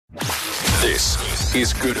This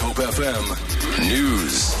is Good Hope FM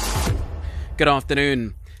News. Good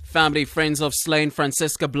afternoon. Family friends of slain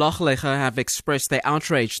Franziska Blochliger have expressed their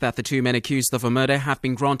outrage that the two men accused of a murder have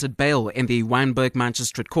been granted bail in the Wynberg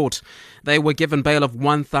Magistrate Court. They were given bail of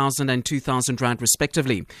 1,000 and 2,000 rand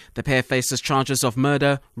respectively. The pair faces charges of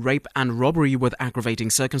murder, rape and robbery with aggravating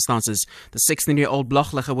circumstances. The 16-year-old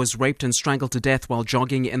Blochliger was raped and strangled to death while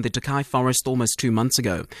jogging in the Tokai forest almost 2 months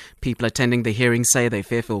ago. People attending the hearing say they're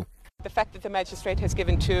fearful. The fact that the magistrate has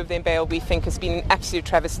given two of them bail, we think, has been an absolute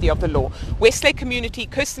travesty of the law. Westlake community,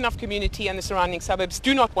 Kirstenhof community and the surrounding suburbs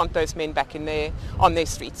do not want those men back on their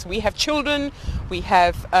streets. We have children, we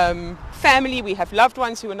have family, we have loved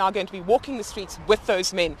ones who are now going to be walking the streets with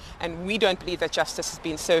those men, and we don't believe that justice has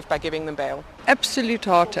been served by giving them bail. Absolute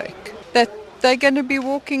heartache that they're going to be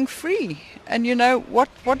walking free. And you know, what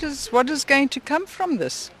is going to come from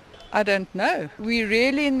this? I don't know. We're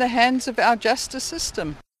really in the hands of our justice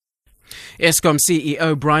system. Eskom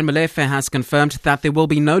CEO Brian Molefe has confirmed that there will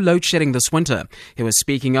be no load shedding this winter. He was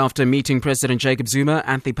speaking after meeting President Jacob Zuma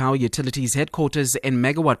at the Power Utilities headquarters in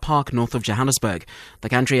Megawatt Park, north of Johannesburg. The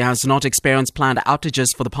country has not experienced planned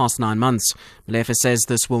outages for the past 9 months. Molefe says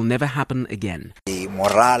this will never happen again. The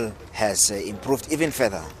morale has improved even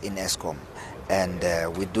further in Eskom.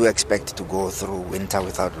 And we do expect to go through winter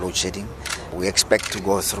without load shedding. We expect to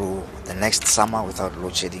go through the next summer without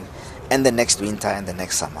load shedding, and the next winter and the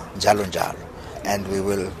next summer, njalo njalo. And we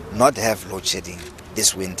will not have load shedding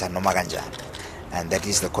this winter, noma kanjani. And that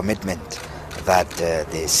is the commitment that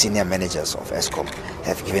the senior managers of Eskom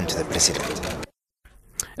have given to the President.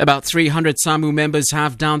 About 300 SAMU members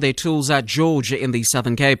have downed their tools at George in the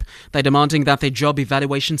Southern Cape. They're demanding that their job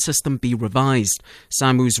evaluation system be revised.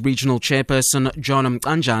 SAMU's regional chairperson, John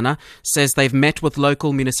Mkanjana, says they've met with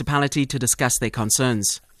local municipality to discuss their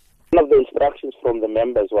concerns. One of the instructions from the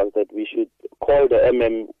members was that we should call the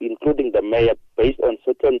MM, including the mayor, based on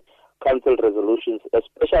certain council resolutions,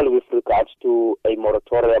 especially with regards to a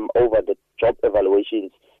moratorium over the job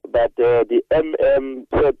evaluations. But the MM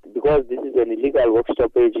said because this is an illegal work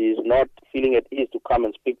stoppage, he is not feeling at ease to come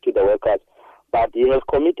and speak to the workers. But he has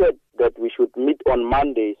committed that we should meet on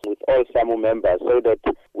Mondays with all SAMU members so that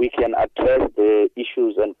we can address the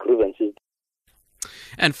issues and grievances.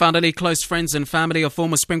 And finally, close friends and family of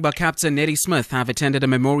former Springbok captain Nelly Smith have attended a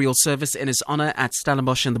memorial service in his honour at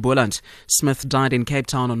Stellenbosch in the Boland. Smith died in Cape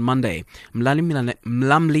Town on Monday.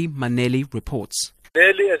 Mlamli Maneli reports.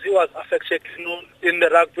 Nelly, as he was affectionately known in the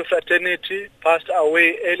rugby fraternity, passed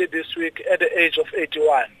away early this week at the age of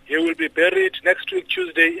 81. He will be buried next week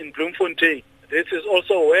Tuesday in Bloemfontein. This is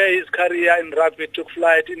also where his career in rugby took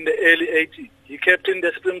flight in the early 80s. He captained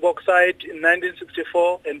the Springbok side in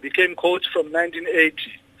 1964 and became coach from 1980.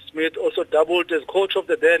 Smith also doubled as coach of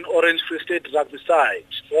the then Orange Free State rugby side.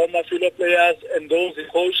 Former fellow players and those he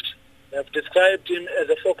coached have described him as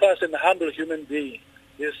a focused and humble human being.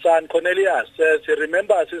 His son Cornelius says he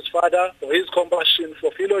remembers his father for his compassion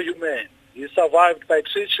for fellow human. He is survived by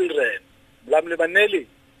 3 children. Mlamli Maneli,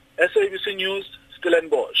 SABC News,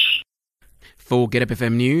 Stellenbosch. For Get Up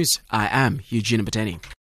FM News, I am Eugene Bateni.